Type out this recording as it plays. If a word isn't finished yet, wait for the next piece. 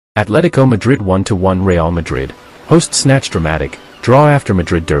Atletico Madrid 1-1 Real Madrid Hosts snatch dramatic, draw after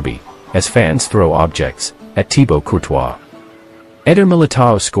Madrid derby, as fans throw objects at Thibaut Courtois. Eder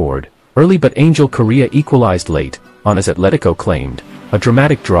Militao scored early but Angel Correa equalised late, on as Atletico claimed, a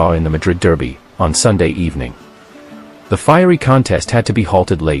dramatic draw in the Madrid derby, on Sunday evening. The fiery contest had to be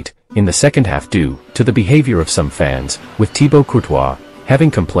halted late, in the second half due to the behaviour of some fans, with Thibaut Courtois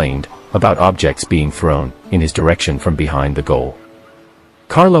having complained about objects being thrown in his direction from behind the goal.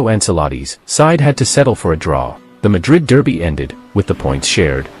 Carlo Ancelotti's side had to settle for a draw. The Madrid derby ended with the points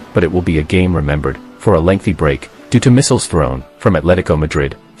shared, but it will be a game remembered for a lengthy break due to missiles thrown from Atletico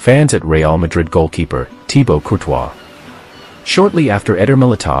Madrid fans at Real Madrid goalkeeper Thibaut Courtois. Shortly after Eder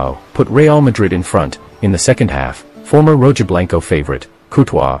Militao put Real Madrid in front in the second half, former Rojiblanco favourite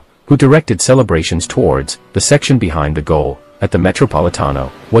Courtois, who directed celebrations towards the section behind the goal at the Metropolitano,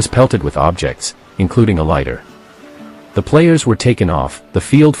 was pelted with objects, including a lighter. The players were taken off the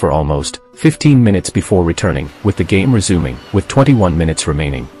field for almost 15 minutes before returning, with the game resuming with 21 minutes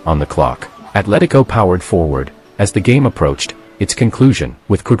remaining on the clock. Atletico powered forward as the game approached its conclusion,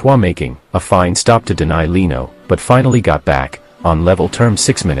 with Courtois making a fine stop to deny Lino, but finally got back on level terms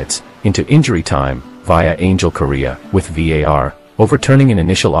 6 minutes into injury time via Angel Correa, with VAR overturning an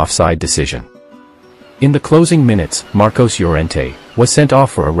initial offside decision. In the closing minutes, Marcos Llorente was sent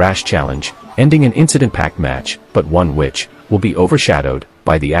off for a rash challenge, ending an incident-packed match, but one which will be overshadowed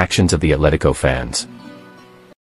by the actions of the Atletico fans.